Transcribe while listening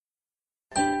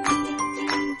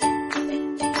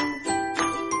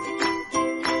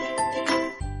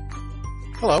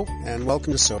Hello, and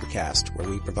welcome to Sobercast, where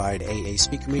we provide AA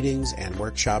speaker meetings and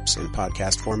workshops in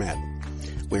podcast format.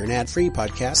 We're an ad-free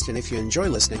podcast, and if you enjoy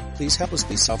listening, please help us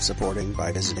be self-supporting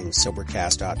by visiting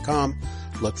Sobercast.com,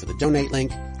 look for the donate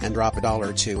link, and drop $1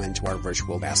 or $2 into our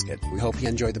virtual basket. We hope you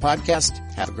enjoyed the podcast.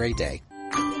 Have a great day.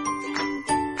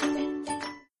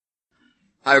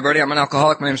 Hi, everybody. I'm an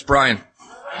alcoholic. My name's Brian.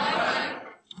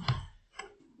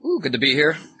 Ooh, good to be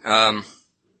here.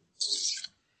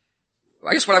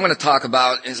 I guess what I'm going to talk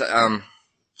about is I'm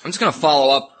just going to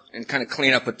follow up and kind of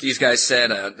clean up what these guys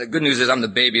said. The good news is I'm the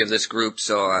baby of this group,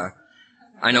 so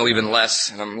I know even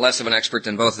less, and I'm less of an expert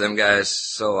than both of them guys.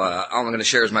 So all I'm going to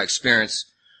share is my experience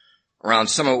around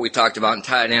some of what we talked about and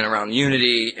tie it in around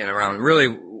unity and around really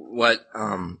what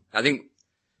I think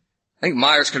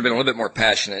Myers could have been a little bit more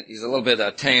passionate. He's a little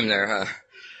bit tame there.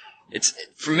 It's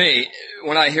for me,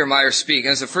 when I hear Myers speak,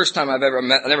 and it's the first time I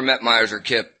never met Myers or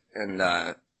Kip,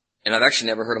 and I've actually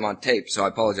never heard him on tape, so I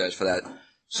apologize for that.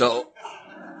 So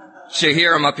to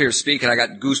hear him up here speak, and I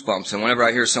got goosebumps, and whenever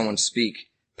I hear someone speak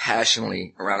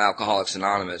passionately around Alcoholics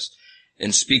Anonymous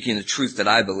and speaking the truth that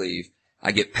I believe,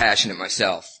 I get passionate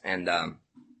myself. And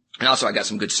also I got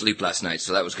some good sleep last night,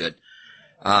 so that was good.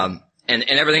 And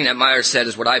everything that Myers said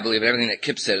is what I believe, and everything that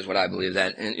Kip said is what I believe.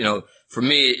 That, and, you know, for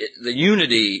me, the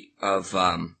unity of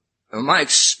my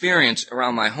experience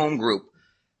around my home group,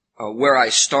 where I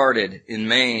started in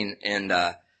Maine, and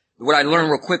what I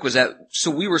learned real quick was that, so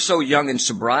we were so young in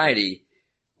sobriety,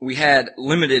 we had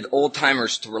limited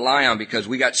old-timers to rely on because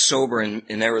we got sober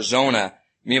in Arizona.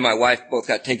 Me and my wife both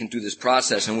got taken through this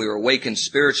process, and we were awakened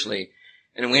spiritually,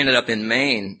 and we ended up in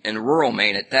Maine, and rural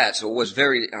Maine at that, so it was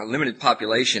very limited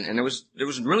population, and there was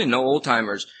really no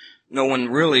old-timers, no one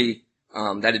really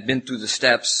that had been through the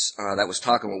steps that was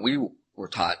talking what we were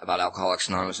taught about Alcoholics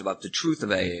Anonymous, about the truth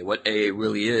of AA, what AA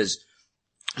really is.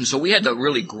 And so we had to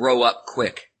really grow up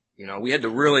quick. You know, we had to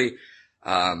really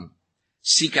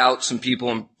seek out some people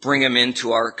and bring them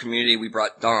into our community. We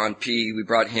brought Don P., we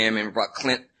brought him, and we brought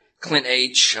Clint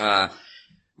H.,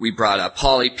 we brought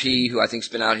Paulie P., who I think's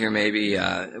been out here maybe.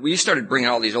 We started bringing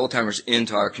all these old-timers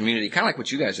into our community, kind of like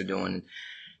what you guys are doing.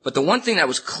 But the one thing that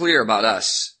was clear about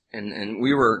us, and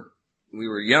we were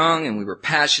young, and we were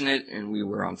passionate, and we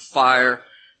were on fire,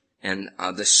 and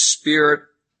the Spirit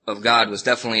of God was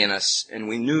definitely in us, and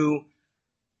we knew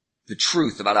the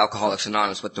truth about Alcoholics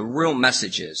Anonymous, what the real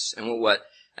message is, and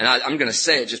I'm going to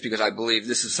say it just because I believe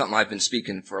this is something I've been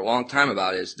speaking for a long time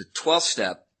about, is the 12th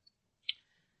step.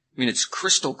 I mean, it's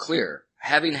crystal clear.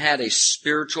 Having had a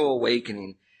spiritual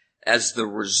awakening as the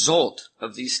result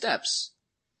of these steps,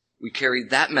 we carry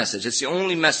that message. It's the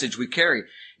only message we carry.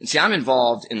 And see, I'm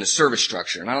involved in the service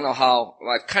structure, and I don't know how,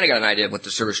 well, I've kind of got an idea of what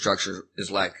the service structure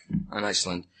is like on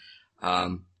Iceland.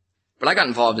 But I got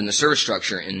involved in the service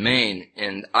structure in Maine,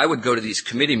 and I would go to these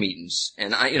committee meetings,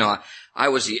 and I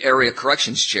was the area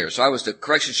corrections chair, so I was the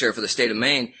corrections chair for the state of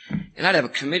Maine, and I'd have a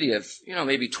committee of,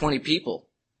 maybe 20 people.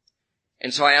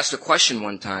 And so I asked a question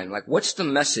one time, like, what's the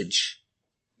message?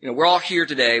 We're all here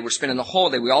today, we're spending the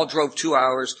whole day, we all drove 2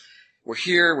 hours, we're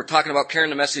here, we're talking about carrying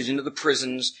the message into the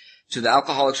prisons, to the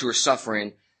alcoholics who are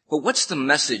suffering, but what's the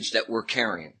message that we're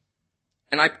carrying?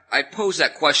 And I posed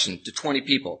that question to 20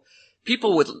 people.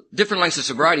 People with different lengths of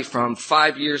sobriety from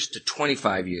 5 years to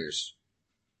 25 years.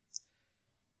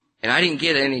 And I didn't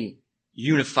get any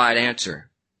unified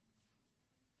answer.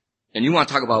 And you want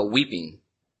to talk about weeping.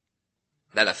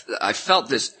 That I felt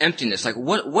this emptiness, like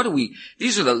what do we,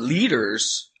 these are the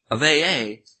leaders of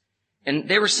AA, and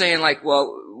they were saying like,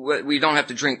 well, we don't have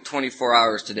to drink 24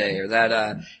 hours today, or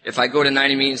that if I go to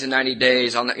 90 meetings in 90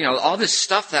 days, all this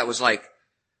stuff that was like,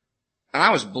 and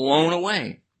I was blown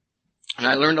away. And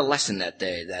I learned a lesson that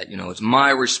day that, it's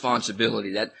my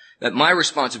responsibility, that my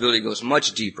responsibility goes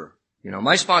much deeper.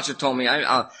 My sponsor told me,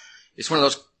 it's one of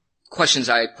those questions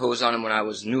I posed on him when I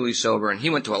was newly sober, and he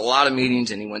went to a lot of meetings,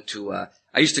 and he went to,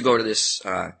 I used to go to this,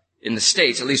 in the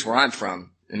States, at least where I'm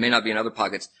from, it may not be in other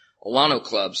pockets, Alano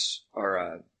clubs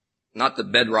are, not the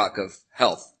bedrock of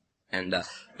health. And,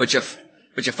 but you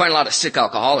find a lot of sick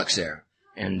alcoholics there.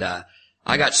 And,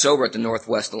 I got sober at the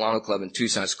Northwest Alano Club in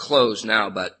Tucson. It's closed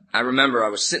now, but I remember I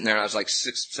was sitting there and I was like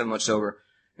 6-7 months sober,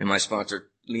 and my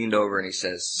sponsor leaned over and he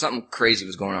says, something crazy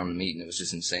was going on in the meeting. It was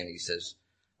just insane. He says,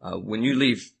 when you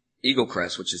leave Eagle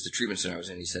Crest, which is the treatment center I was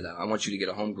in, he said, I want you to get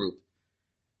a home group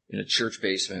in a church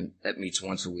basement that meets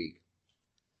once a week.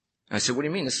 And I said, what do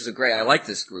you mean? This is I like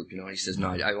this group, And he says, no,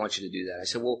 I want you to do that. I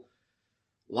said, well,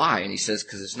 why? And he says,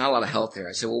 because there's not a lot of health here.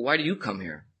 I said, well, why do you come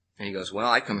here? And he goes, well,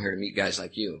 I come here to meet guys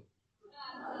like you.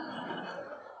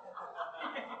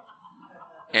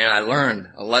 And I learned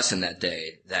a lesson that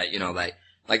day that,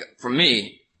 like for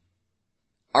me,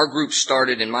 our group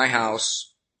started in my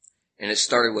house And it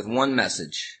started with one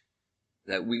message,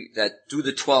 that through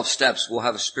the 12 steps we'll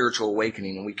have a spiritual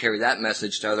awakening, and we carry that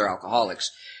message to other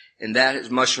alcoholics. And that is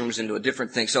mushrooms into a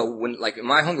different thing. So when, like in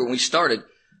my home group, when we started,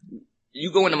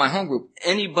 you go into my home group,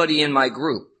 anybody in my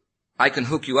group, I can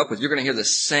hook you up with. You're going to hear the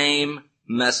same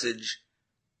message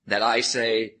that I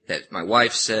say, that my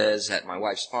wife says, that my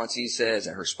wife's sponsee says,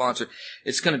 that her sponsor.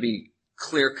 It's going to be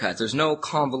clear cut. There's no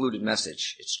convoluted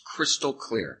message. It's crystal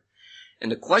clear.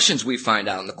 And the questions we find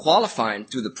out and the qualifying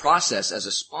through the process as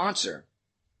a sponsor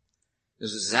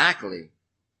is exactly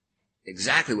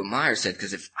what Meyer said.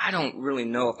 Because if I don't really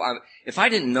know, if I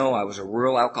didn't know I was a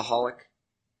real alcoholic,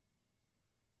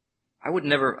 I would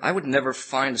never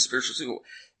find a spiritual.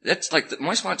 That's like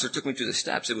my sponsor took me through the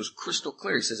steps. It was crystal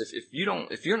clear. He says,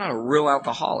 if you're not a real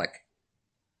alcoholic,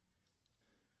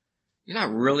 you're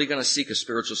not really going to seek a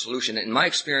spiritual solution. In my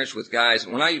experience with guys,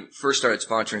 when I first started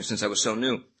sponsoring, since I was so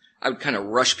new, I would kind of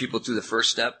rush people through the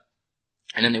first step,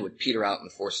 and then they would peter out in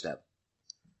the fourth step.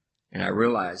 And I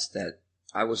realized that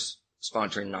I was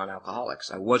sponsoring non-alcoholics.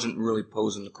 I wasn't really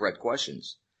posing the correct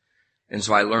questions. And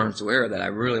so I learned through error that I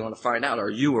really want to find out, are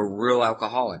you a real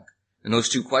alcoholic? And those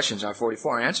two questions on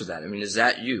 44 answer that. I mean, is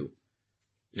that you?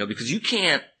 Because you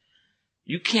can't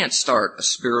start a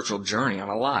spiritual journey on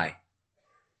a lie.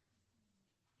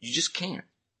 You just can't.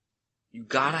 You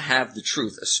gotta have the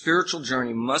truth. A spiritual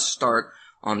journey must start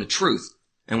on the truth.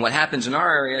 And what happens in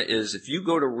our area is if you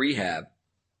go to rehab,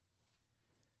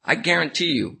 I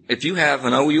guarantee you, if you have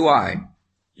an OUI,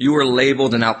 you are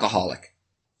labeled an alcoholic.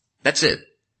 That's it.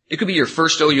 It could be your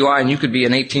first OUI and you could be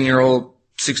an 18-year-old,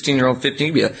 16-year-old,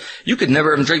 15. You could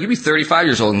never even drink. You'd be 35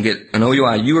 years old and get an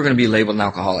OUI. You are going to be labeled an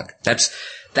alcoholic.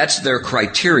 That's their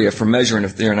criteria for measuring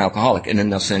if they're an alcoholic. And then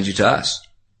they'll send you to us.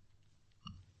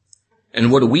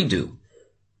 And what do we do?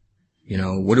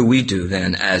 What do we do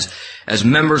then as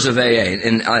members of AA?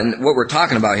 And what we're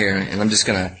talking about here, and I'm just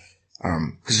gonna,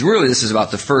 cause really this is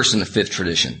about the first and the fifth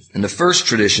tradition. And the first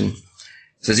tradition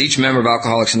says each member of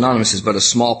Alcoholics Anonymous is but a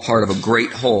small part of a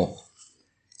great whole.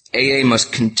 AA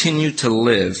must continue to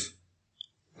live,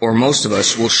 or most of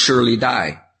us will surely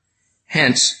die.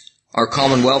 Hence, our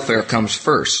common welfare comes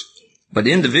first, but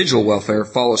individual welfare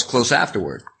follows close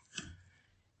afterward.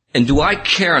 And do I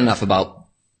care enough about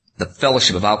the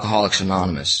fellowship of Alcoholics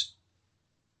Anonymous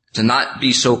to not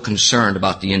be so concerned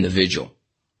about the individual,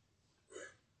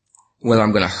 whether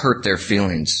I'm going to hurt their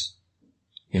feelings?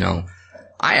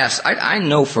 I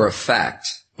know for a fact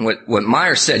what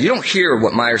Meyer said. You don't hear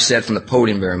what Meyer said from the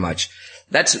podium very much.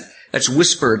 That's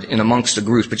whispered in amongst the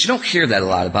groups, but you don't hear that a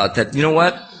lot about that. You know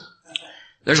what?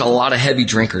 There's a lot of heavy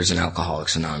drinkers in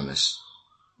Alcoholics Anonymous.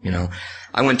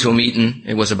 I went to a meeting,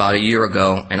 it was about a year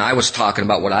ago, and I was talking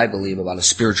about what I believe about a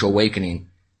spiritual awakening.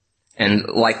 And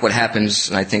like what happens,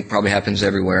 and I think probably happens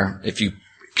everywhere, if you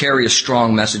carry a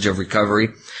strong message of recovery,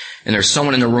 and there's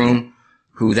someone in the room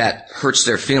who that hurts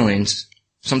their feelings,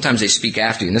 sometimes they speak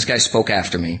after you. And this guy spoke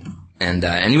after me. And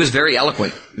he was very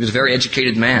eloquent. He was a very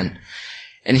educated man.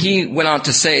 And he went on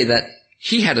to say that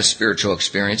he had a spiritual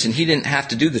experience, and he didn't have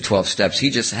to do the 12 steps. He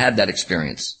just had that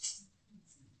experience.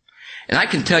 And I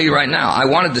can tell you right now, I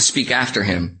wanted to speak after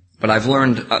him, but I've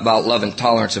learned about love and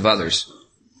tolerance of others.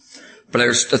 But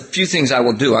there's a few things I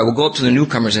will do. I will go up to the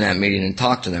newcomers in that meeting and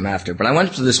talk to them after. But I went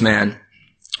up to this man,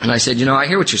 and I said, I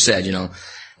hear what you said,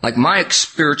 Like my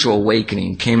spiritual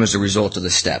awakening came as a result of the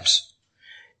steps.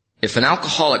 If an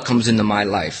alcoholic comes into my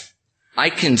life, I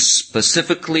can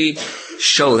specifically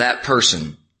show that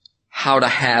person how to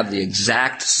have the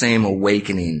exact same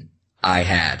awakening I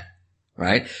had,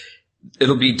 right?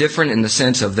 It'll be different in the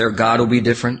sense of their God will be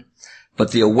different,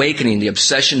 but the awakening, the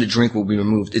obsession to drink will be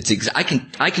removed.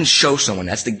 I can show someone.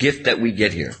 That's the gift that we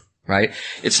get here, right?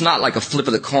 It's not like a flip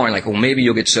of the coin, like, well, maybe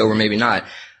you'll get sober, maybe not.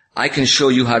 I can show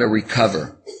you how to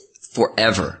recover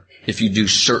forever if you do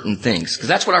certain things. Because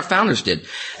that's what our founders did.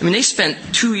 I mean, they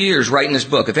spent 2 years writing this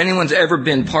book. If anyone's ever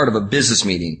been part of a business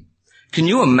meeting, can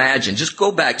you imagine? Just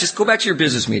go back to your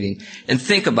business meeting and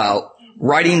think about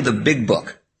writing the big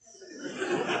book.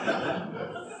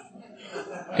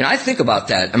 And I think about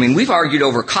that. I mean, we've argued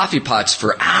over coffee pots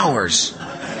for hours.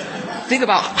 Think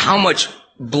about how much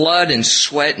blood and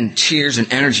sweat and tears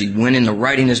and energy went into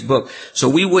writing this book so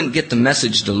we wouldn't get the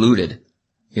message diluted.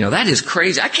 That is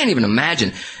crazy. I can't even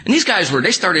imagine. And these guys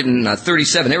they started in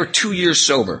 37. They were 2 years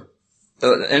sober.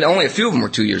 And only a few of them were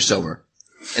 2 years sober.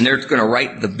 And they're going to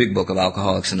write the big book of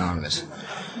Alcoholics Anonymous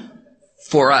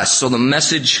for us. So the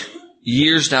message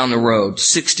years down the road,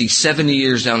 60, 70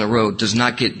 years down the road, does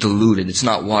not get diluted. It's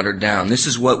not watered down. This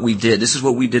is what we did. This is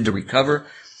what we did to recover.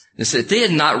 If they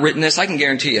had not written this, I can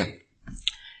guarantee you,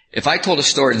 if I told a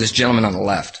story to this gentleman on the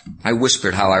left, I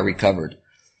whispered how I recovered.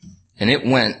 And it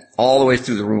went all the way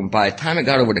through the room. By the time it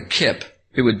got over to Kip,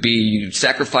 it would be you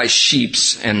sacrifice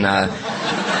sheeps and,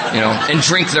 and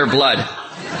drink their blood.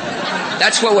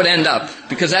 That's what would end up,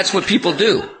 because that's what people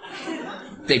do.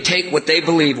 They take what they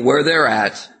believe where they're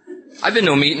at. I've been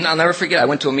to a meeting, I'll never forget. I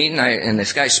went to a meeting and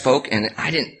this guy spoke and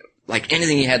I didn't like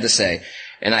anything he had to say.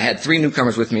 And I had 3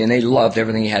 newcomers with me and they loved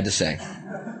everything he had to say.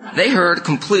 They heard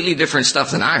completely different stuff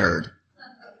than I heard.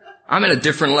 I'm at a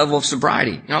different level of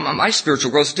sobriety. My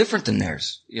spiritual growth is different than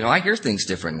theirs. I hear things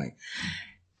differently.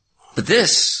 But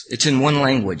this, it's in one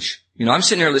language. I'm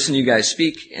sitting here listening to you guys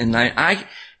speak and I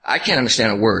can't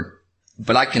understand a word,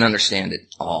 but I can understand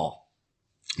it all.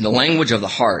 The language of the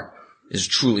heart is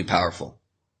truly powerful,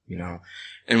 And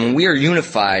when we are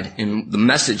unified in the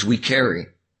message we carry,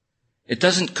 it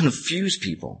doesn't confuse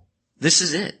people. This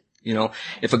is it.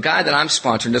 If a guy that I'm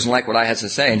sponsoring doesn't like what I have to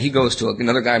say and he goes to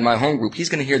another guy in my home group, he's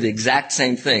going to hear the exact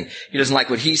same thing. He doesn't like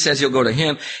what he says, he'll go to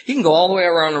him. He can go all the way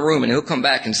around the room and he'll come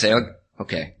back and say,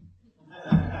 okay.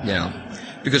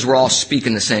 Because we're all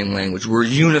speaking the same language. We're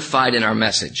unified in our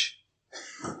message.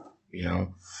 The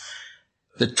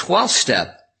 12th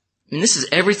step, and this is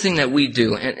everything that we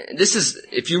do. And this is,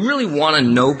 if you really want to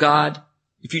know God,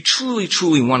 if you truly,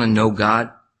 truly want to know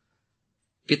God,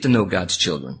 get to know God's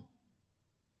children.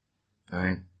 All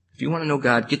right? If you want to know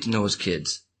God, get to know His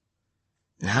kids.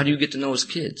 And how do you get to know His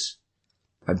kids?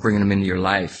 By bringing them into your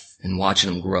life and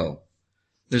watching them grow.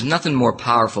 There's nothing more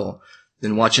powerful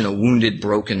than watching a wounded,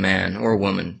 broken man or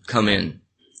woman come in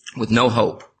with no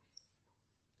hope.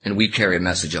 And we carry a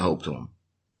message of hope to them.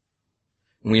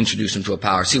 And we introduce them to a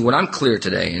power. See, what I'm clear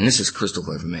today, and this is crystal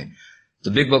clear for me,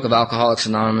 the big book of Alcoholics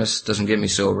Anonymous doesn't get me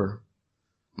sober.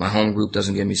 My home group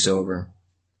doesn't get me sober.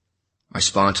 My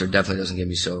sponsor definitely doesn't get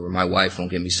me sober. My wife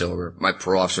won't get me sober. My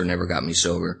parole officer never got me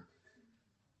sober.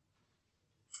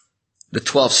 The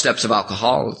 12 steps of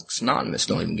Alcoholics Anonymous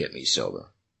don't even get me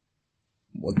sober.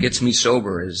 What gets me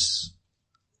sober is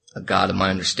a God of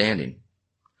my understanding.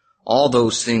 All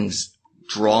those things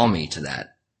draw me to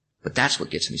that. But that's what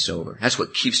gets me sober. That's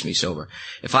what keeps me sober.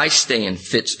 If I stay in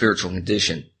fit spiritual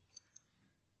condition,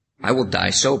 I will die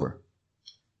sober.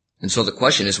 And so the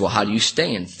question is, well, how do you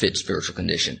stay in fit spiritual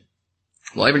condition?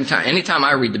 Well, anytime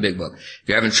I read the big book, if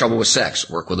you're having trouble with sex,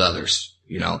 work with others.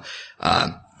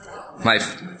 My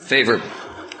favorite,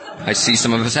 I see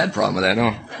some of us had a problem with that,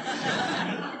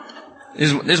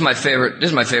 This is my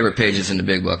favorite pages in the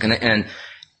big book. And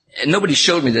nobody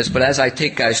showed me this, but as I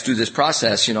take guys through this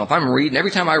process, if I'm reading,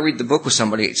 every time I read the book with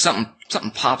somebody,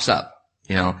 something pops up,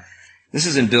 This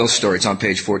is in Bill's story. It's on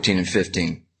page 14 and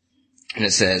 15. And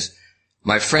it says,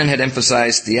 my friend had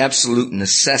emphasized the absolute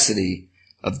necessity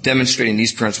of demonstrating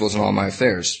these principles in all my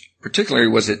affairs. Particularly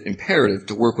was it imperative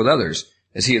to work with others,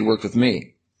 as he had worked with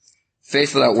me.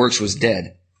 Faith without works was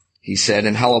dead, he said,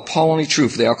 and how appallingly true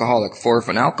for the alcoholic. For if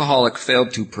an alcoholic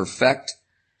failed to perfect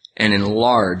and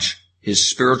enlarge his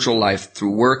spiritual life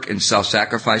through work and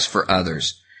self-sacrifice for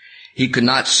others, he could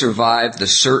not survive the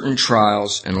certain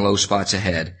trials and low spots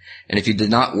ahead. And if he did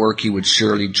not work, he would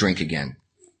surely drink again.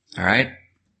 All right?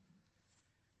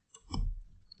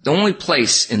 The only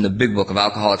place in the big book of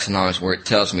Alcoholics Anonymous where it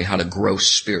tells me how to grow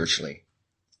spiritually.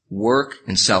 Work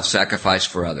and self-sacrifice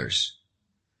for others.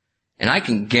 And I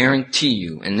can guarantee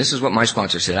you, and this is what my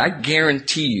sponsor said, I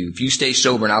guarantee you, if you stay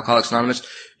sober in Alcoholics Anonymous,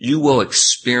 you will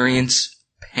experience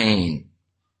pain.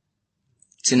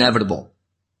 It's inevitable.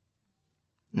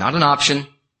 Not an option.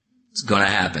 It's going to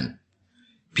happen.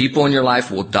 People in your life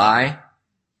will die.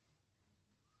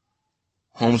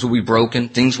 Homes will be broken.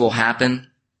 Things will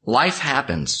happen. Life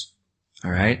happens.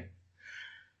 All right?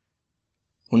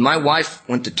 When my wife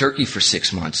went to Turkey for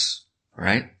 6 months, all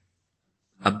right,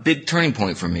 a big turning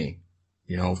point for me,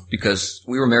 because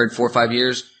we were married 4 or 5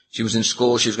 years. She was in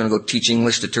school. She was going to go teach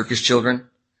English to Turkish children.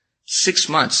 6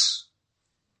 months.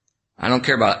 I don't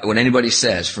care about what anybody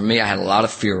says. For me, I had a lot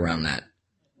of fear around that.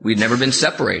 We'd never been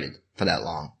separated for that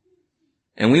long.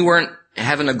 And we weren't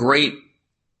having a great,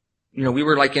 we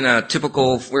were like in a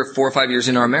typical, we're 4 or 5 years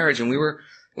into our marriage, and it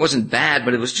wasn't bad,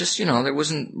 but it was just, there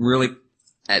wasn't really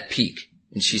at peak.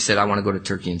 And she said, I want to go to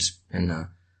Turkey and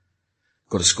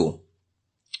go to school.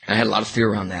 And I had a lot of fear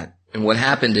around that. And what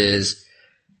happened is,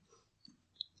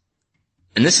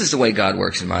 and this is the way God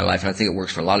works in my life, and I think it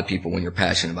works for a lot of people when you're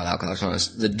passionate about Alcoholics Anonymous.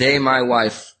 The day my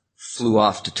wife flew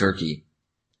off to Turkey,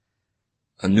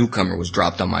 a newcomer was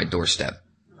dropped on my doorstep.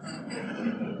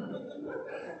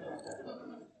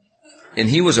 And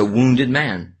he was a wounded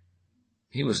man.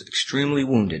 He was extremely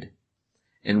wounded.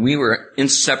 And we were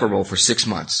inseparable for 6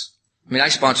 months. I mean, I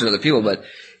sponsored other people, but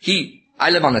I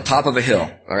live on the top of a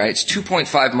hill, all right? It's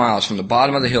 2.5 miles from the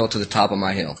bottom of the hill to the top of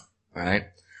my hill, all right?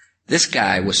 This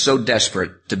guy was so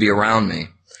desperate to be around me.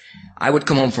 I would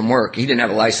come home from work. He didn't have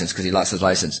a license because he lost his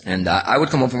license. And I would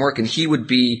come home from work and he would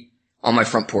be on my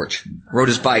front porch, rode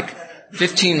his bike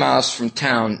 15 miles from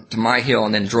town to my hill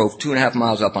and then drove 2.5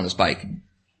 miles up on his bike.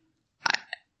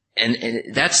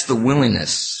 And that's the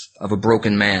willingness of a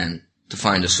broken man to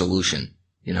find a solution,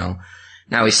 you know.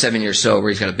 Now he's 7 years sober.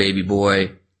 He's got a baby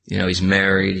boy. You know, he's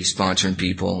married. He's sponsoring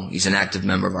people. He's an active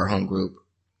member of our home group.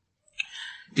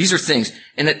 These are things.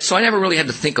 And so I never really had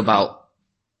to think about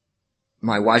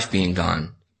my wife being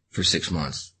gone for 6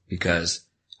 months because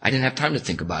I didn't have time to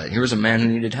think about it. Here was a man who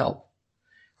needed help.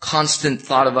 Constant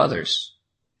thought of others,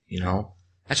 you know.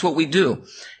 That's what we do.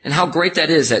 And how great that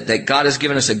is that God has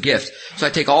given us a gift. So I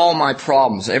take all my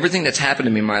problems, everything that's happened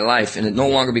to me in my life, and it no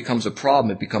longer becomes a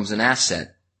problem. It becomes an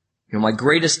asset. You know, my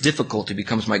greatest difficulty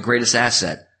becomes my greatest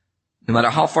asset. No matter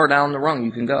how far down the rung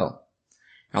you can go.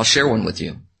 I'll share one with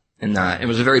you. And it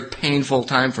was a very painful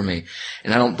time for me.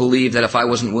 And I don't believe that if I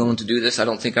wasn't willing to do this, I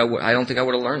don't think I would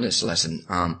have learned this lesson.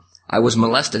 I was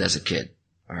molested as a kid.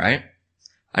 All right?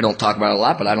 I don't talk about it a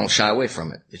lot, but I don't shy away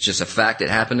from it. It's just a fact. It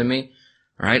happened to me.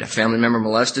 All right? A family member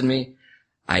molested me.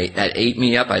 That ate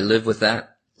me up. I lived with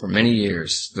that for many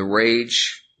years. The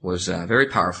rage was very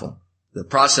powerful. The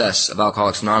process of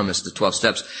Alcoholics Anonymous, the 12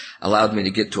 steps, allowed me to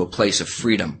get to a place of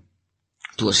freedom,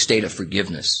 to a state of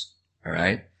forgiveness. All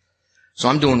right? So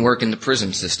I'm doing work in the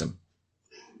prison system.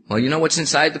 Well, you know what's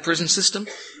inside the prison system?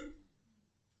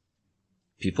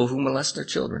 People who molest their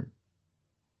children.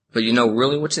 But you know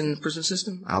really what's in the prison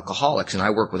system? Alcoholics, and I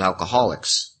work with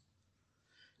alcoholics.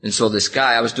 And so this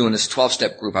guy, I was doing this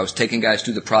 12-step group. I was taking guys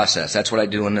through the process. That's what I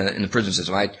do in the prison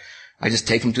system. I just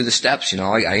take them through the steps, you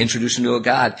know. I introduce them to a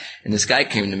God. And this guy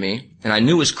came to me, and I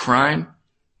knew his crime.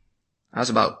 I was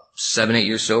about 7, 8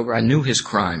 years sober. I knew his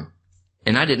crime.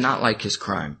 And I did not like his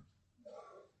crime.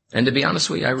 And to be honest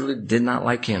with you, I really did not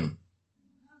like him.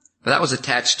 But that was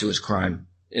attached to his crime.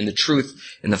 In the truth,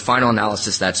 in the final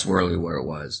analysis, that's really where it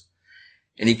was.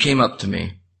 And he came up to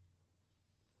me.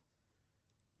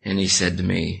 And he said to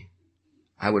me,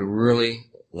 I would really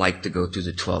like to go through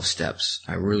the 12 steps.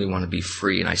 I really want to be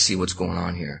free, and I see what's going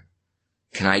on here.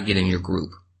 Can I get in your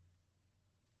group?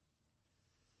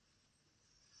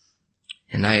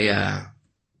 And I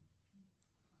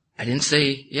didn't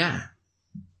say yeah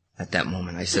at that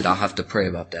moment. I said, I'll have to pray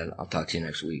about that. I'll talk to you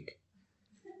next week.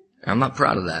 And I'm not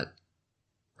proud of that.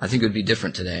 I think it would be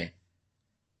different today.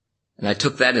 And I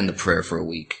took that into prayer for a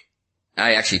week.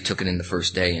 I actually took it in the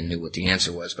first day and knew what the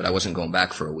answer was, but I wasn't going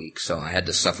back for a week, so I had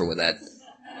to suffer with that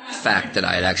fact that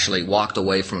I had actually walked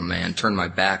away from a man, turned my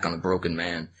back on a broken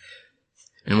man.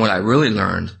 And what I really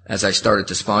learned as I started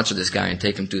to sponsor this guy and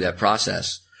take him through that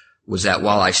process was that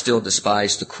while I still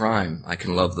despise the crime, I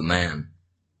can love the man.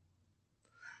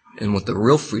 And what the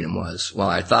real freedom was, while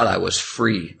I thought I was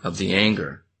free of the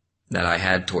anger that I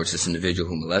had towards this individual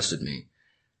who molested me,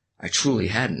 I truly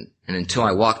hadn't. And until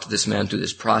I walked this man through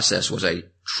this process was I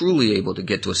truly able to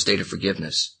get to a state of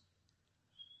forgiveness.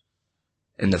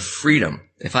 And the freedom,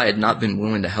 if I had not been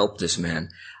willing to help this man,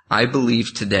 I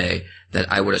believe today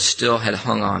that I would have still had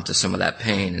hung on to some of that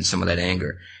pain and some of that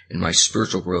anger, and my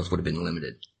spiritual growth would have been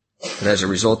limited. But as a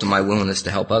result of my willingness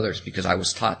to help others, because I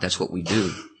was taught that's what we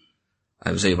do,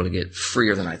 I was able to get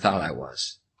freer than I thought I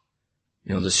was.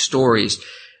 You know, the stories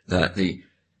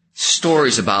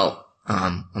about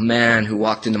a man who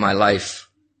walked into my life,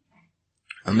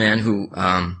 a man who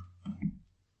I'll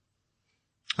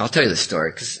tell you the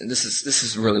story because this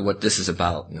is really what this is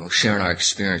about, you know, sharing our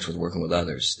experience with working with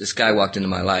others. This guy walked into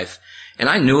my life, and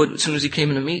I knew it as soon as he came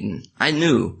in the meeting. I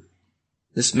knew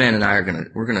this man and I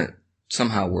we're gonna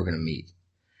meet.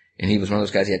 And he was one of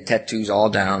those guys, he had tattoos all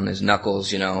down his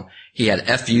knuckles, you know. He had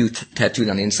F-U tattooed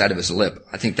on the inside of his lip.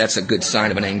 I think that's a good sign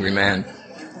of an angry man.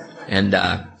 And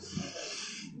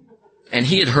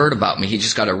he had heard about me. He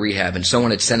just got a rehab, and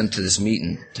someone had sent him to this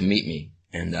meeting to meet me.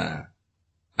 And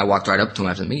I walked right up to him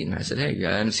after the meeting. I said, hey,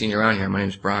 I haven't seen you around here. My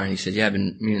name's Brian. He said, yeah, I've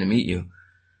been meaning to meet you.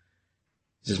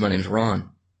 He says, my name's Ron.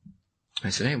 I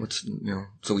said, hey,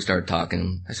 so we started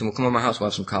talking. I said, well, come on to my house, we'll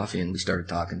have some coffee. And we started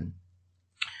talking.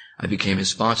 I became his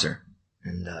sponsor.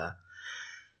 And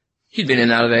he'd been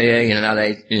in and out of AA, in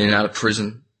and out of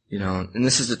prison, you know. And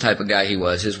this is the type of guy he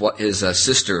was. His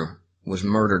sister was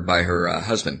murdered by her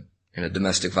husband in a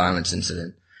domestic violence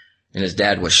incident. And his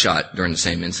dad was shot during the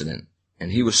same incident.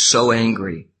 And he was so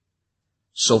angry,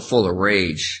 so full of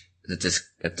rage at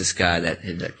this guy that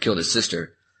had killed his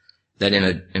sister, that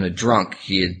in a drunk,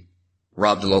 he had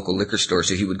robbed a local liquor store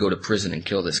so he would go to prison and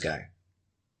kill this guy.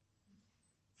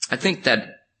 I think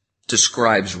that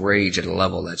describes rage at a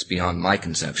level that's beyond my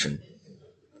conception.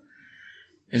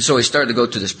 And so he started to go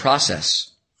through this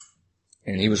process.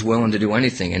 And he was willing to do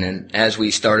anything. And then as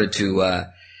we started to,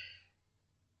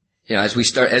 as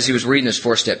he was reading his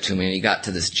 4-step to me and he got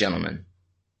to this gentleman,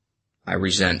 I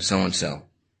resent so-and-so.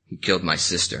 He killed my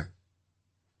sister.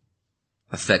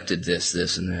 Affected this,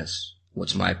 and this.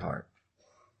 What's my part?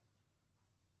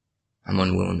 I'm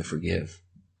unwilling to forgive.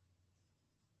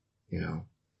 The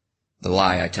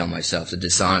lie I tell myself, the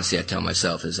dishonesty I tell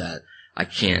myself is that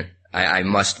I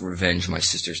must revenge my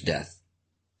sister's death.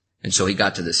 And so he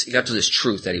got to this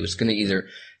truth that he was going to either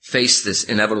face this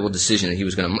inevitable decision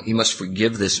that he must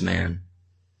forgive this man.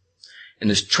 And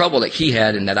this trouble that he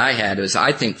had and that I had is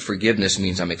I think forgiveness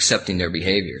means I'm accepting their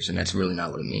behaviors, and that's really not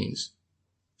what it means.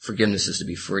 Forgiveness is to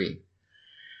be free.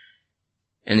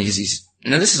 And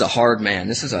now this is a hard man.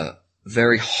 This is a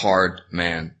very hard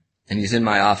man. And he's in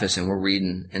my office and we're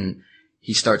reading and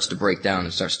he starts to break down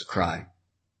and starts to cry.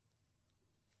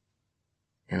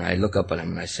 And I look up at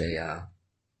him and I say, let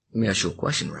me ask you a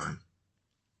question, Ron.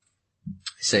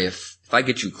 I say, if I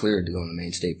get you cleared to go in the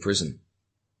Maine State Prison,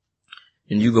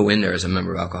 and you go in there as a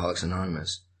member of Alcoholics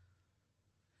Anonymous,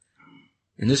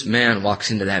 and this man walks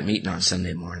into that meeting on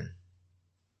Sunday morning,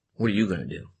 what are you going to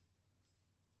do?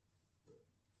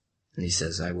 And he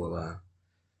says, I will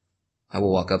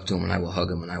walk up to him and I will hug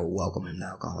him and I will welcome him to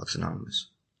Alcoholics Anonymous.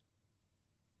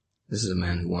 This is a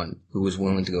man who was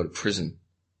willing to go to prison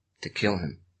to kill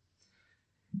him.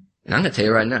 And I'm going to tell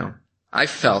you right now, I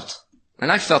felt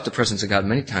the presence of God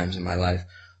many times in my life,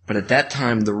 but at that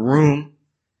time the room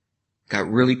got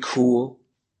really cool.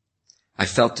 I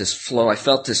felt this flow. I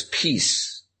felt this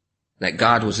peace that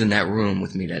God was in that room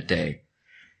with me that day.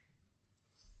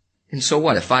 And so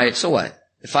what? If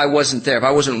I wasn't there, if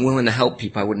I wasn't willing to help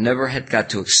people, I would never have got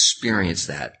to experience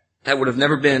that. That would have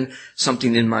never been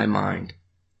something in my mind.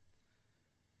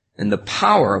 And the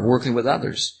power of working with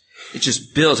others, it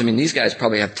just builds. I mean, these guys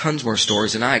probably have tons more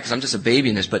stories than I, because I'm just a baby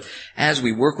in this. But as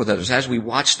we work with others, as we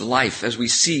watch the life, as we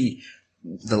see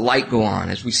the light go on,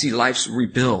 as we see lives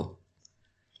rebuild,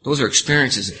 those are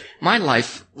experiences. My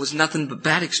life was nothing but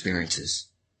bad experiences.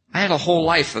 I had a whole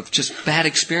life of just bad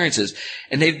experiences,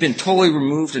 and they've been totally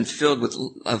removed and filled with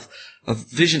of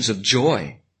visions of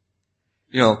joy.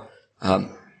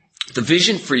 The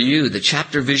vision for you, the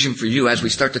chapter vision for you, as we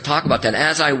start to talk about that,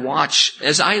 as I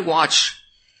watch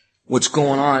what's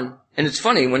going on. And it's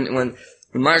funny, when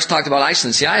Myers talked about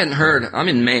Iceland, see, I hadn't heard, I'm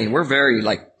in Maine, we're very,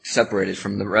 separated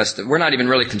from the rest of, we're not even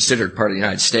really considered part of the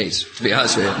United States, to be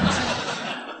honest with you.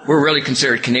 We're really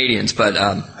considered Canadians, but,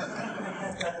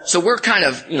 so we're kind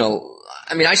of,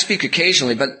 I speak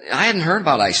occasionally, but I hadn't heard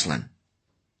about Iceland,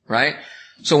 right?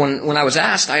 So when I was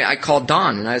asked, I called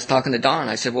Don, and I was talking to Don.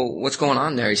 I said, well, what's going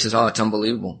on there? He says, oh, it's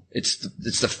unbelievable. It's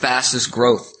the fastest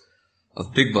growth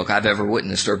of Big Book I've ever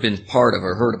witnessed or been part of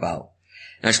or heard about.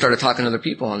 And I started talking to other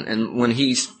people, and when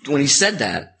he said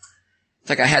that, it's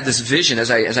like I had this vision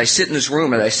as I sit in this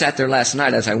room, as I sat there last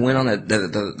night, as I went on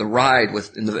the ride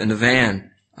in the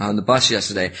van, on the bus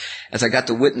yesterday, as I got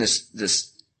to witness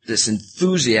this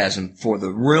enthusiasm for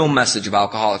the real message of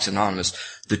Alcoholics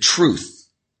Anonymous, the truth.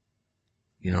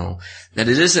 That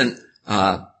it isn't,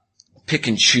 pick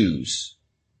and choose.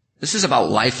 This is about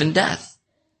life and death.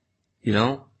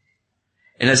 And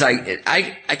as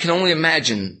I can only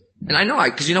imagine, and I know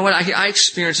cause you know what? I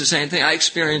experienced the same thing. I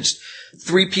experienced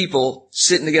 3 people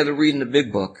sitting together reading the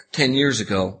Big Book 10 years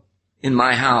ago in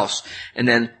my house. And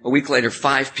then a week later,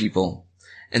 5 people.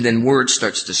 And then word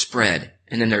starts to spread.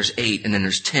 And then there's 8, and then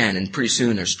there's 10, and pretty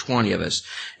soon there's 20 of us.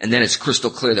 And then it's crystal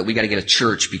clear that we got to get a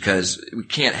church, because we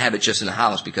can't have it just in a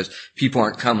house, because people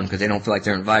aren't coming because they don't feel like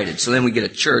they're invited. So then we get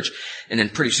a church, and then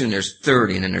pretty soon there's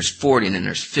 30, and then there's 40, and then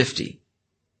there's 50.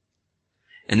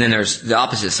 And then there's the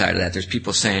opposite side of that. There's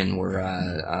people saying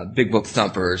we're Big Book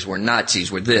thumpers, we're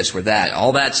Nazis, we're this, we're that.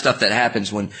 All that stuff that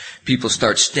happens when people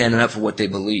start standing up for what they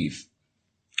believe.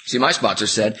 See, my sponsor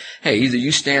said, hey, either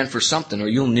you stand for something or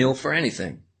you'll kneel for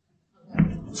anything.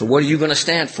 So what are you going to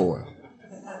stand for?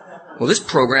 Well, this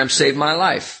program saved my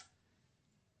life.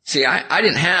 See, I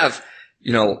didn't have,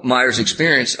 Myers'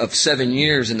 experience of 7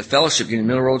 years in the fellowship Union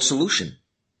Middle Road Solution.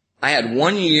 I had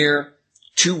 1 year,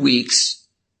 2 weeks,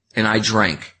 and I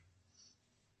drank.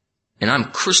 And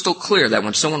I'm crystal clear that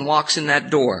when someone walks in that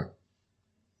door,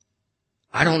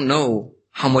 I don't know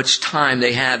how much time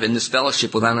they have in this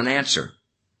fellowship without an answer.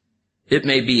 It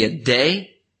may be a day.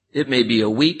 It may be a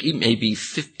week. It may be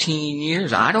 15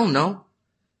 years. I don't know.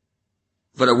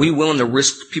 But are we willing to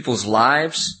risk people's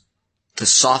lives to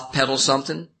soft pedal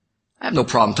something? I have no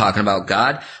problem talking about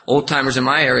God. Old timers in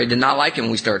my area did not like it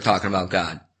when we started talking about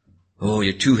God. Oh,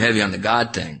 you're too heavy on the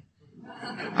God thing.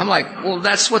 I'm like, well,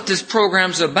 that's what this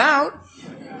program's about.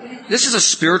 This is a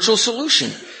spiritual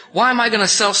solution. Why am I going to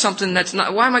sell something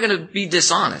why am I going to be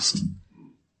dishonest?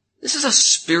 This is a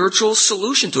spiritual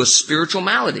solution to a spiritual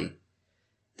malady.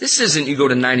 This isn't you go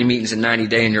to 90 meetings in 90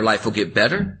 days and your life will get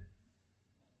better.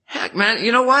 Heck, man,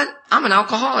 you know what? I'm an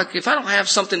alcoholic. If I don't have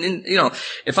something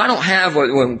if I don't have,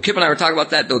 when Kip and I were talking about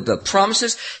that, the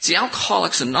promises, see,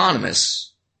 Alcoholics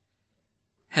Anonymous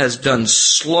has done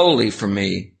slowly for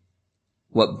me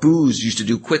what booze used to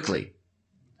do quickly.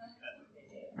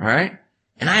 All right?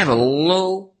 And I have a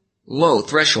low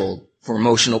threshold for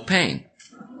emotional pain.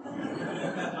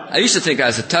 I used to think I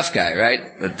was a tough guy, right?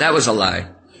 But that was a lie.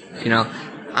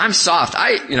 I'm soft.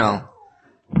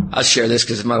 I'll share this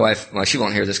because my wife, well, she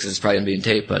won't hear this because it's probably going to be in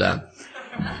tape, but,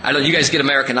 I know you guys get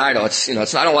American Idol.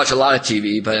 I don't watch a lot of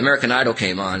TV, but American Idol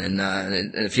came on, and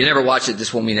if you never watch it,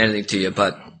 this won't mean anything to you,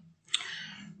 but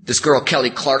this girl, Kelly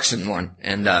Clarkson, won,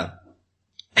 and, I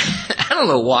don't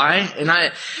know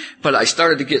why, but I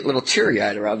started to get a little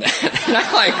teary-eyed around that, and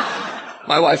I'm like,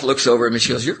 my wife looks over at me and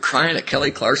she goes, "You're crying at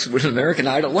Kelly Clarkson with American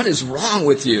Idol? What is wrong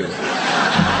with you?"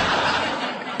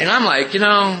 And I'm like,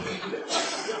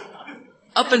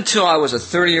 up until I was a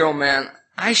 30-year-old man,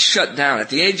 I shut down. At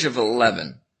the age of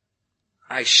 11,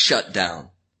 I shut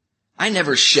down. I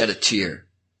never shed a tear.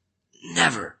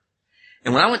 Never.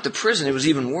 And when I went to prison, it was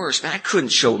even worse. Man, I couldn't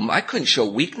show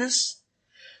weakness.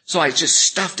 So I just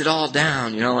stuffed it all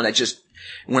down, and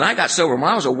when I got sober, when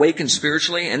I was awakened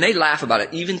spiritually, and they laugh about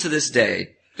it even to this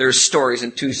day, there's stories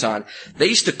in Tucson. They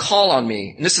used to call on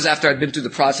me, and this is after I'd been through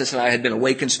the process and I had been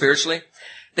awakened spiritually.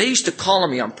 They used to call on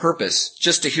me on purpose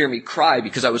just to hear me cry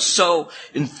because I was so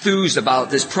enthused about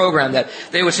this program that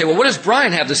they would say, "Well, what does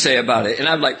Brian have to say about it?" And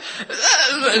I'm like,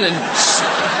 and then,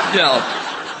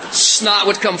 snot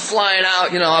would come flying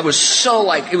out. I was so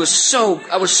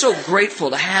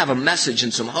grateful to have a message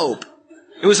and some hope.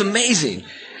 It was amazing.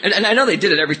 And I know they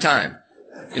did it every time.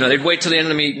 They'd wait till the end of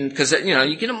the meeting because,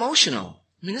 you get emotional.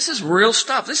 I mean, this is real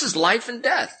stuff. This is life and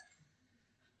death.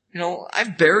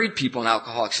 I've buried people in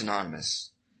Alcoholics Anonymous.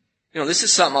 This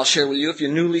is something I'll share with you if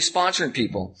you're newly sponsoring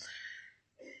people.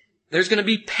 There's going to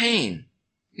be pain.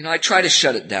 I try to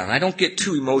shut it down. I don't get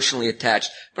too emotionally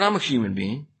attached, but I'm a human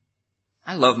being.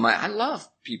 I love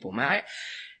people, man.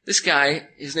 This guy,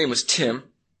 his name was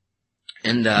Tim,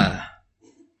 and I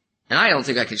don't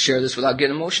think I could share this without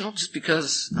getting emotional, just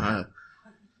because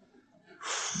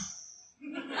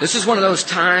this is one of those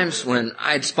times when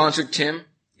I had sponsored Tim.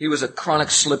 He was a chronic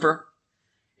slipper,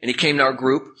 and he came to our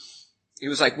group. He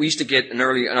was like, we used to get in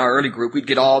our early group, we'd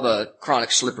get all the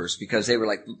chronic slippers because they were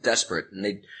like desperate, and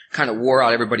they kind of wore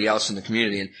out everybody else in the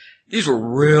community. And these were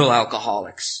real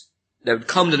alcoholics that would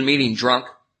come to the meeting drunk.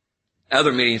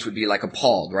 Other meetings would be like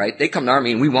appalled, right? They come to our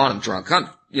meeting, we want them drunk.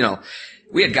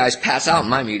 We had guys pass out in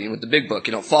my meeting with the big book,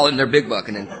 fall in their big book,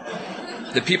 and then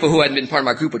the people who hadn't been part of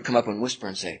my group would come up and whisper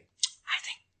and say, "I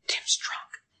think Tim's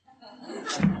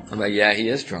drunk." I'm like, "Yeah, he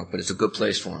is drunk, but it's a good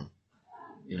place for him."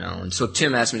 And so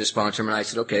Tim asked me to sponsor him, and I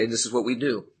said, "Okay, this is what we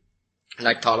do." And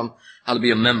I taught him how to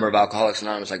be a member of Alcoholics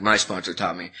Anonymous like my sponsor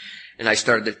taught me. And I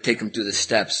started to take him through the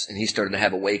steps, and he started to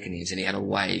have awakenings, and he had a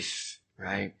wife,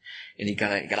 right? And he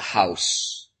got a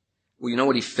house. Well, you know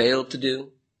what he failed to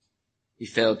do? He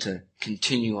failed to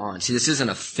continue on. See, this isn't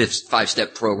a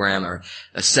 5-step program or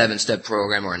a 7-step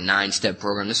program or a 9-step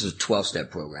program. This is a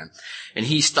 12-step program. And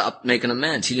he stopped making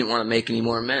amends. He didn't want to make any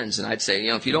more amends. And I'd say,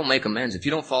 if you don't make amends, if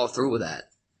you don't follow through with that,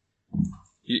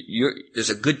 there's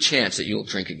a good chance that you'll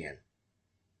drink again.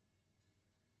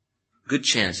 Good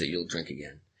chance that you'll drink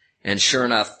again. And sure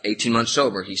enough, 18 months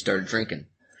sober, he started drinking.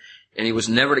 And he was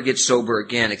never to get sober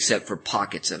again except for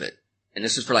pockets of it. And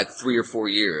this is for like 3 or 4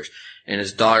 years. And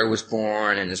his daughter was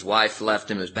born, and his wife left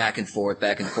him. It was back and forth.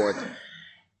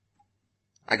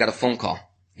 I got a phone call.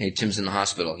 "Hey, Tim's in the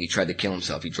hospital. He tried to kill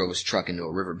himself. He drove his truck into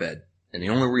a riverbed. And the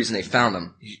only reason they found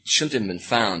him, he shouldn't have been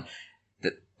found,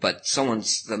 but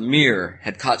the mirror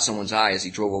had caught someone's eye as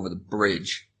he drove over the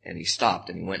bridge. And he stopped,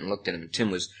 and he went and looked at him. And Tim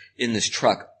was in this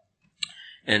truck.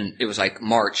 And it was like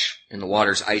March, and the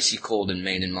water's icy cold in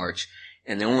Maine in March.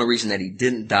 And the only reason that he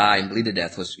didn't die and bleed to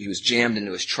death was he was jammed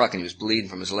into his truck and he was bleeding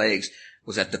from his legs,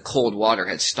 was that the cold water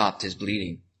had stopped his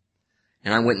bleeding.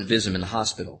 And I went and visited him in the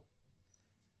hospital.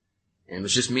 And it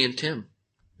was just me and Tim.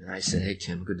 And I said, "Hey,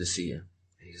 Tim, good to see you."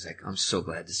 And he's like, "I'm so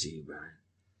glad to see you, Brian."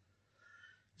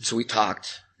 And so we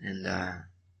talked, and I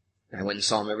went and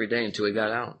saw him every day until he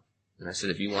got out. And I said,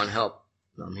 "If you want help,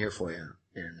 I'm here for you."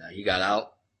 And he got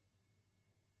out.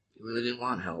 He really didn't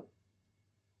want help.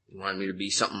 He wanted me to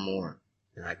be something more.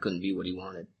 And I couldn't be what he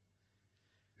wanted.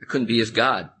 I couldn't be his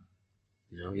God.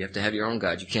 You have to have your own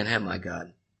God. You can't have my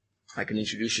God. I can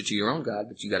introduce you to your own God,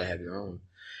 but you got to have your own.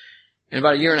 And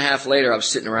about a year and a half later, I was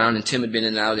sitting around, and Tim had been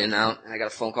in and out, and I got a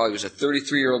phone call. He was a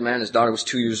 33-year-old man. His daughter was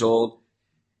 2 years old.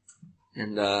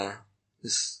 And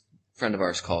this friend of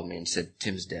ours called me and said,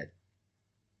 Tim's dead.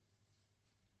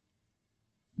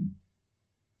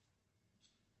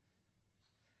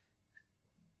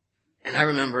 And I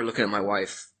remember looking at my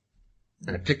wife,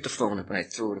 and I picked the phone up and I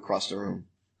threw it across the room.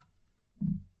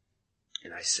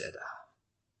 And I said,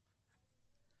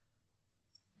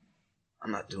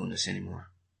 I'm not doing this anymore.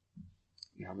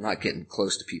 I'm not getting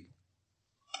close to people.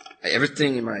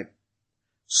 Everything in my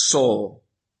soul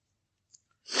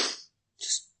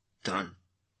just done.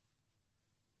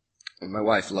 And my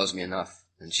wife loves me enough,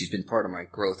 and she's been part of my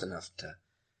growth enough to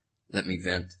let me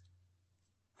vent.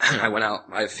 And I went out.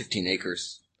 I have 15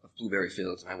 acres of blueberry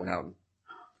fields, and I went out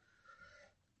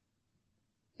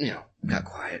and, got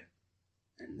quiet.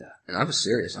 And I was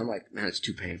serious. I'm like, man, it's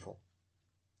too painful.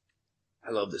 I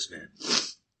love this man.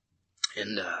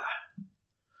 And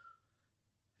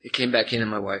it came back in,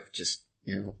 and my wife just,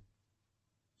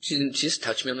 she just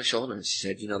touched me on the shoulder, and she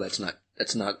said,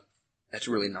 that's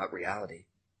really not reality.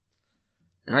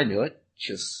 And I knew it.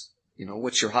 Just,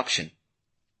 what's your option?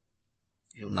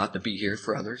 Not to be here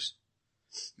for others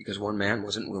because one man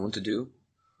wasn't willing to do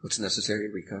what's necessary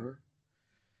to recover.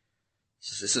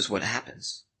 So this is what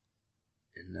happens.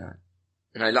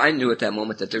 And I knew at that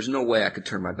moment that there's no way I could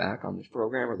turn my back on this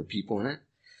program or the people in it.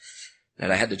 That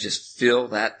I had to just feel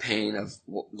that pain of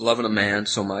loving a man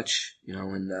so much,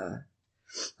 and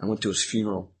I went to his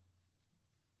funeral.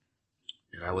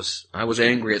 And I was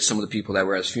angry at some of the people that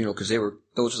were at his funeral because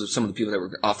those were some of the people that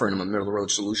were offering him a middle of the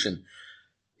road solution.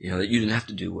 That you didn't have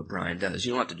to do what Brian does.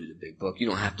 You don't have to do the big book. You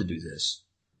don't have to do this.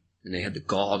 And they had the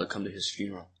gall to come to his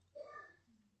funeral.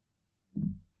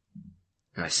 And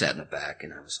I sat in the back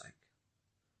and I was like,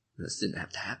 this didn't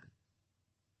have to happen.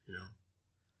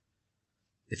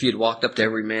 If he had walked up to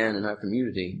every man in our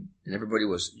community and everybody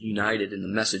was united in the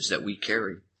message that we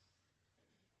carry,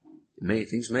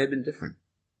 things may have been different.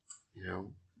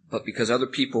 But because other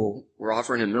people were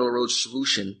offering a middle of the road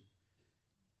solution,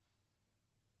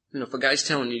 if a guy's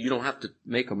telling you don't have to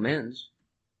make amends,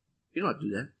 you don't have to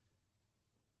do that.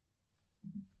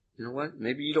 You know what?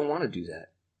 Maybe you don't want to do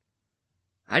that.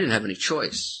 I didn't have any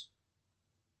choice.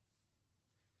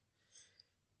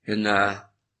 And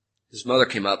his mother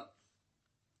came up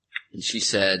and she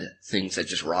said things that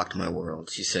just rocked my world.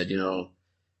 She said,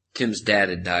 Tim's dad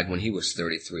had died when he was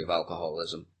 33 of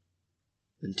alcoholism.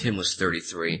 And Tim was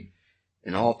 33.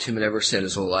 And all Tim had ever said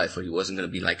his whole life was he wasn't going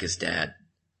to be like his dad.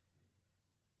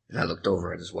 And I looked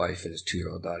over at his wife and his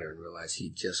 2-year-old daughter and realized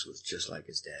he was just like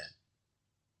his dad.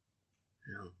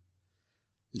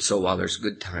 And so while there's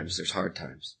good times, there's hard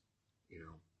times.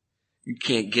 You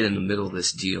can't get in the middle of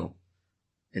this deal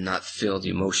and not feel the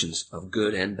emotions of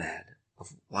good and bad,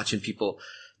 of watching people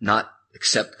not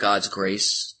accept God's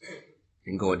grace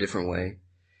and go a different way.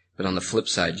 But on the flip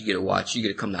side, you get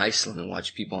to come to Iceland and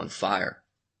watch people on fire.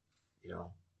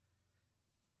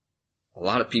 A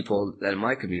lot of people that in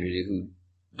my community who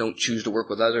don't choose to work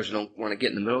with others, don't want to get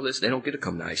in the middle of this, they don't get to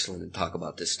come to Iceland and talk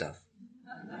about this stuff.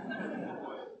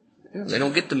 They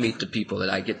don't get to meet the people that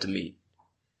I get to meet.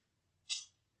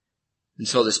 And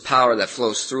so this power that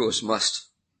flows through us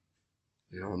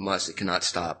it cannot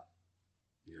stop.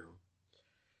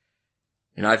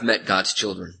 And I've met God's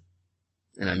children,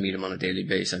 and I meet them on a daily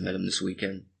basis. I met them this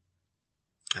weekend.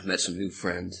 I've met some new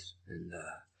friends, and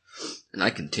I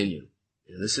continue.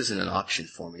 This isn't an option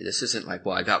for me. This isn't like,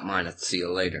 well, I got mine, I'll see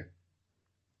you later.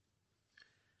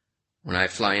 When I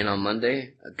fly in on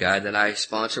Monday, a guy that I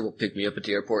sponsor will pick me up at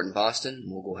the airport in Boston,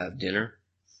 and we'll go have dinner.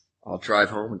 I'll drive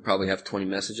home and probably have 20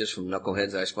 messages from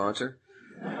knuckleheads I sponsor.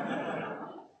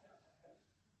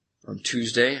 On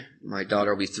Tuesday, my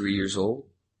daughter will be 3 years old.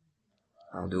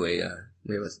 I'll do we have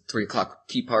a 3:00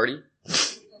 tea party.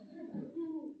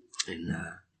 And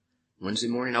Wednesday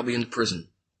morning, I'll be in prison,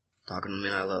 talking to the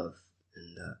men I love.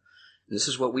 And this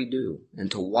is what we do. And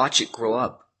to watch it grow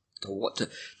up, to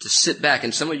sit back,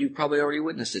 and some of you probably already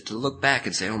witnessed it, to look back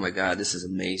and say, oh my God, this is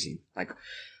amazing. Like,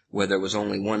 where there was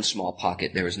only one small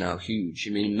pocket, there is now huge.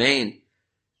 Maine,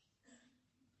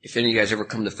 if any of you guys ever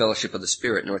come to Fellowship of the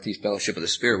Spirit, Northeast Fellowship of the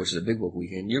Spirit, which is a big book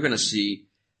weekend, you're going to see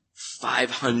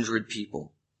 500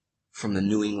 people from the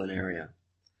New England area.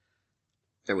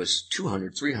 There was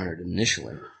 200, 300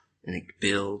 initially, and it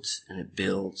builds and it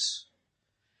builds.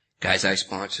 Guys I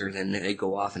sponsor, then they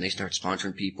go off and they start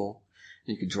sponsoring people.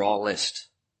 And you could draw a list.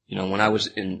 When I was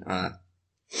coming out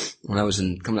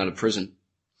of prison,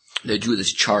 they drew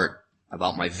this chart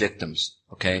about my victims.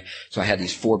 Okay, so I had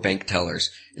these 4 bank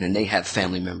tellers, and then they have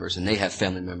family members, and they have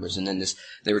family members, and then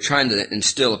they were trying to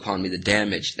instill upon me the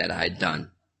damage that I had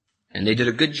done, and they did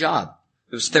a good job.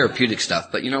 was therapeutic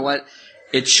stuff. But you know what?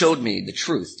 It showed me the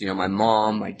truth. You know, my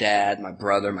mom, my dad, my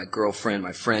brother, my girlfriend,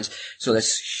 my friends. So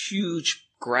this huge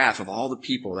graph of all the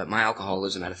people that my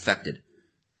alcoholism had affected.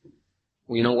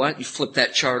 Well, you know what? You flip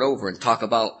that chart over and talk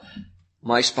about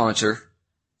my sponsor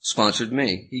sponsored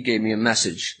me. He gave me a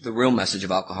message, the real message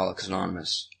of Alcoholics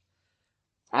Anonymous.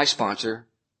 I sponsor,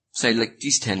 say, like,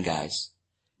 these 10 guys.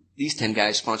 These 10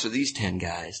 guys sponsor these 10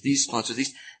 guys. These sponsor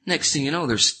these. Next thing you know,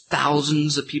 there's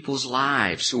thousands of people's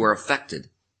lives who are affected.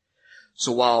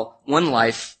 So while one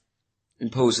life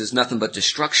imposes nothing but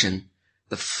destruction,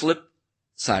 the flip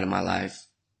side of my life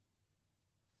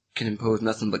can impose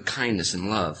nothing but kindness and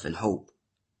love and hope.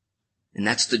 And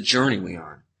that's the journey we're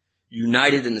on.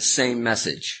 United in the same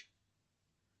message.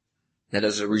 That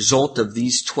as a result of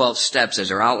these 12 steps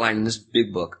as are outlined in this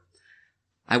big book,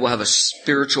 I will have a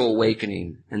spiritual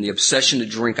awakening and the obsession to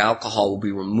drink alcohol will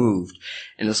be removed.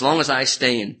 And as long as I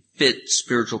stay in fit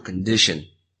spiritual condition,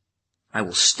 I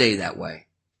will stay that way.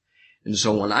 And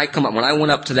so when I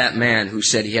went up to that man who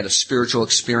said he had a spiritual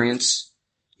experience,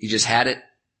 he just had it,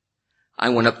 I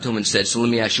went up to him and said, so let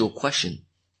me ask you a question.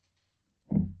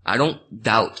 I don't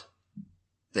doubt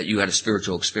that you had a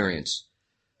spiritual experience,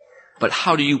 but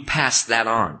how do you pass that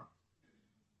on?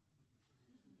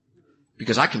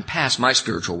 Because I can pass my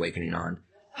spiritual awakening on.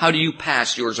 How do you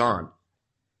pass yours on?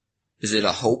 Is it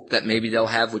a hope that maybe they'll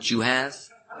have what you have?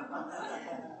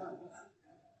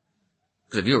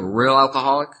 Because if you're a real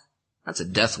alcoholic, that's a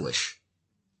death wish.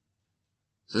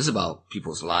 So this is about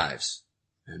people's lives.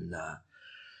 And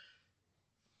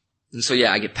so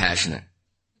yeah, I get passionate.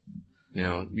 You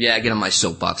know, yeah, I get on my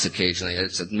soapbox occasionally.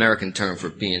 It's an American term for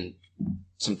being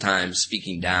sometimes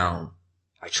speaking down.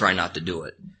 I try not to do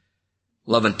it.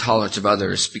 Love and tolerance of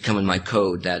others becoming my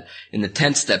code. That in the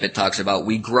 10th step it talks about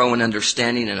we grow in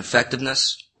understanding and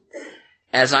effectiveness.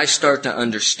 As I start to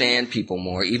understand people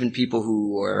more, even people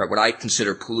who are what I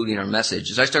consider polluting our message,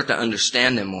 as I start to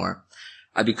understand them more,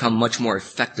 I become much more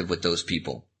effective with those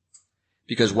people.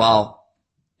 Because while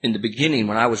in the beginning,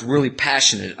 when I was really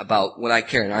passionate about what I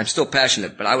care, and I'm still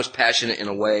passionate, but I was passionate in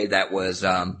a way that was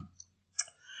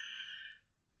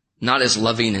not as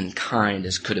loving and kind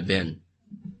as could have been.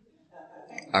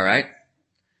 All right?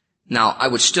 Now, I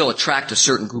would still attract a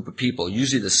certain group of people.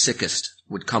 Usually the sickest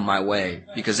would come my way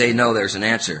because they know there's an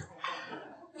answer.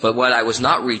 But what I was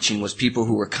not reaching was people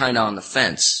who were kind of on the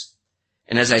fence.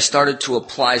 And as I started to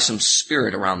apply some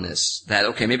spirit around this, that,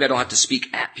 okay, maybe I don't have to speak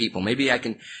at people. Maybe I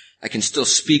can still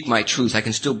speak my truth. I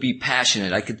can still be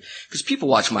passionate. Because people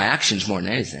watch my actions more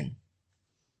than anything.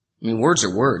 I mean, words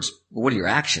are words, but what are your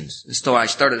actions? And so I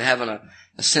started having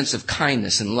a sense of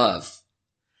kindness and love.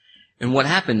 And what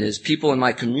happened is people in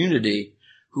my community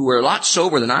who were a lot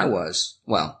sober than I was,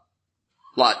 well,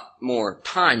 a lot more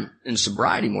time in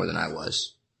sobriety more than I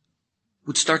was,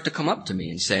 would start to come up to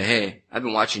me and say, hey, I've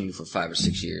been watching you for 5 or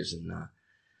 6 years and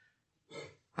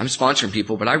I'm sponsoring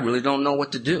people, but I really don't know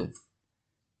what to do.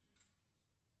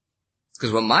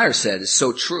 Because what Meyer said is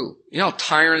so true. You know how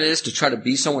tiring it is to try to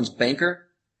be someone's banker?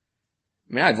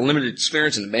 I mean, I have limited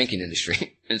experience in the banking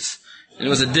industry. It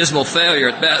was a dismal failure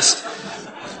at best.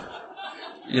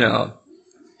 You know.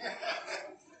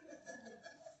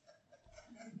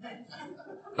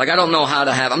 Like I don't know how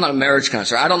to I'm not a marriage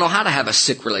counselor. I don't know how to have a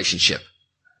sick relationship.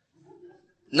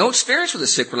 No experience with a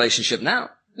sick relationship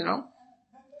now, you know.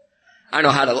 I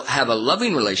know how to have a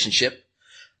loving relationship.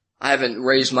 I haven't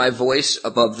raised my voice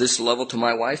above this level to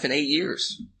my wife in 8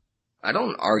 years. I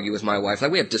don't argue with my wife.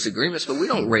 Like we have disagreements, but we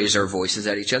don't raise our voices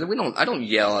at each other. I don't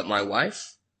yell at my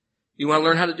wife. You want to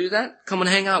learn how to do that? Come and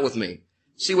hang out with me.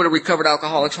 See what a recovered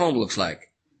alcoholic's home looks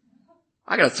like.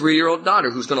 I got a 3-year-old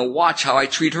daughter who's going to watch how I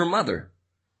treat her mother.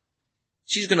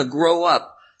 She's going to grow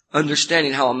up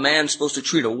understanding how a man's supposed to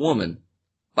treat a woman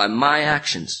by my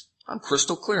actions. I'm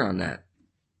crystal clear on that.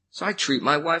 So I treat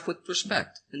my wife with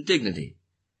respect and dignity.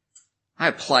 I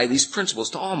apply these principles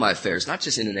to all my affairs, not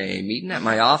just in an AA meeting, at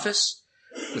my office,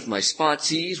 with my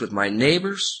sponsees, with my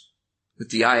neighbors, with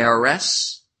the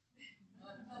IRS.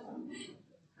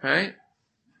 Right?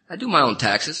 I do my own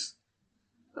taxes.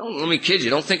 Let me kid you.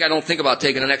 Don't think I don't think about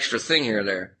taking an extra thing here or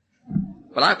there.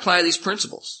 But I apply these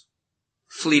principles.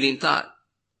 Fleeting thought.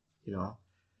 You know.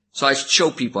 So I show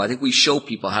people. I think we show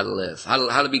people how to live.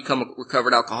 How to become a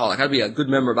recovered alcoholic. How to be a good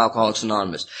member of Alcoholics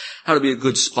Anonymous. How to be a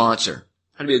good sponsor.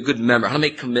 How to be a good member. How to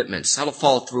make commitments. How to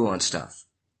follow through on stuff.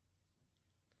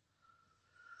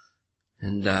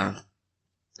 And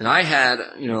I had,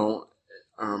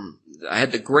 I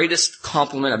had the greatest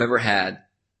compliment I've ever had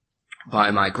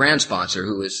by my grand sponsor,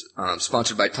 who was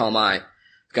sponsored by Tom I, a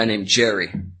guy named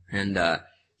Jerry. And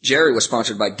Jerry was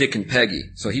sponsored by Dick and Peggy.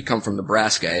 So he'd come from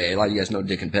Nebraska. A lot of you guys know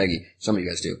Dick and Peggy. Some of you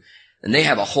guys do. And they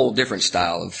have a whole different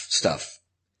style of stuff.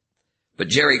 But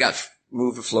Jerry got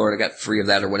moved to Florida, got free of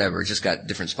that or whatever, just got a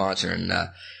different sponsor. And,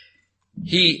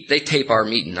 they tape our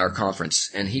meeting, our conference,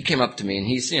 and he came up to me, and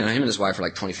he's, him and his wife are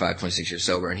like 25, 26 years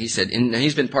sober, and he said, and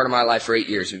he's been part of my life for 8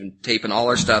 years. We've been taping all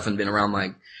our stuff and been around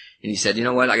and he said, you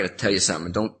know what, I gotta tell you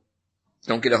something.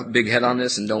 Don't get a big head on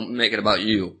this and don't make it about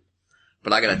you.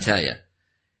 But I gotta tell you.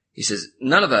 He says,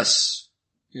 none of us,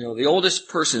 the oldest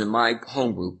person in my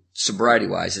home group,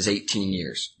 sobriety-wise, is 18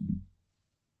 years.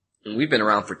 And we've been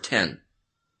around for 10.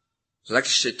 So that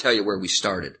should tell you where we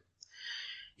started.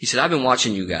 He said, I've been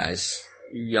watching you guys,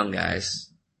 you young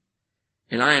guys,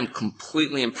 and I am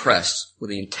completely impressed with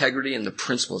the integrity and the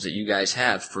principles that you guys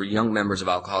have for young members of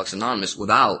Alcoholics Anonymous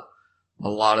without a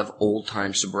lot of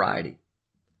old-time sobriety.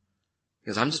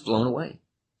 Because I'm just blown away.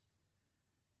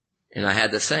 And I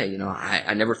had to say,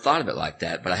 I never thought of it like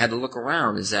that, but I had to look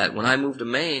around, is that when I moved to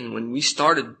Maine, when we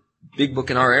started Big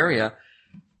Book in our area,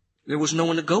 there was no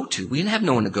one to go to. We didn't have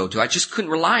no one to go to. I just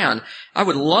couldn't rely on. I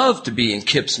would love to be in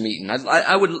Kip's meeting.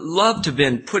 I would love to have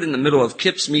been put in the middle of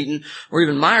Kip's meeting or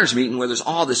even Myers' meeting where there's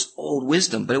all this old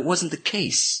wisdom, but it wasn't the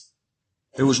case.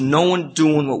 There was no one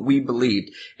doing what we believed.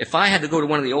 If I had to go to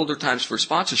one of the older times for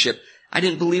sponsorship, I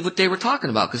didn't believe what they were talking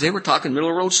about because they were talking middle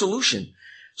of the road solution.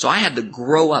 So I had to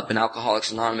grow up in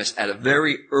Alcoholics Anonymous at a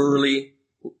very early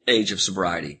age of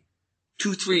sobriety.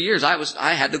 2-3 years,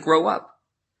 I had to grow up.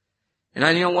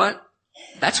 And you know what?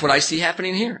 That's what I see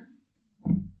happening here.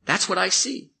 That's what I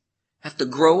see. I have to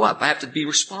grow up. I have to be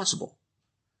responsible.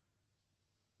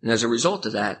 And as a result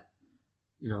of that,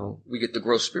 we get to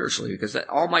grow spiritually because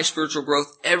all my spiritual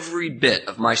growth, every bit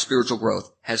of my spiritual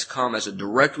growth has come as a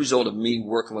direct result of me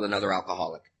working with another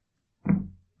alcoholic.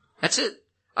 That's it.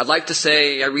 I'd like to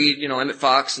say I read, Emmett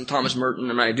Fox and Thomas Merton,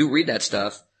 and I do read that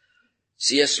stuff.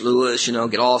 C.S. Lewis,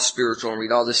 get all spiritual and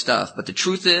read all this stuff. But the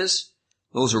truth is,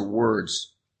 those are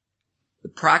words. The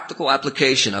practical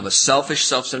application of a selfish,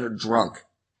 self-centered drunk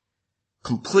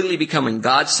completely becoming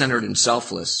God-centered and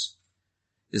selfless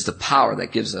is the power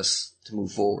that gives us to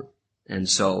move forward. And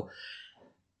so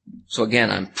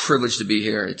again, I'm privileged to be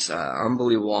here. It's an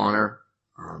unbelievable honor.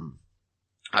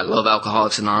 I love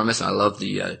Alcoholics Anonymous. I love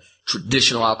the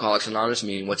traditional Alcoholics Anonymous,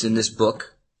 meaning what's in this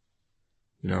book.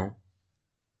 I'm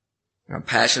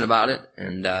passionate about it,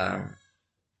 and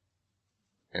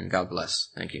God bless.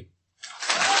 Thank you.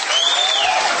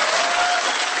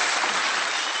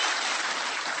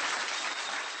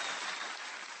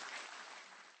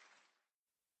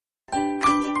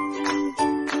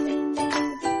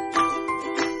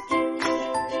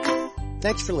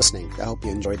 Thanks for listening. I hope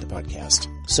you enjoyed the podcast.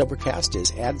 Sobercast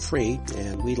is ad-free,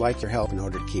 and we'd like your help in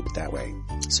order to keep it that way.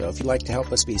 So if you'd like to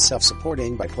help us be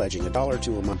self-supporting by pledging $1 or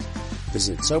 $2 a month,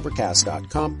 visit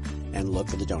Sobercast.com and look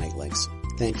for the donate links.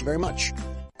 Thank you very much.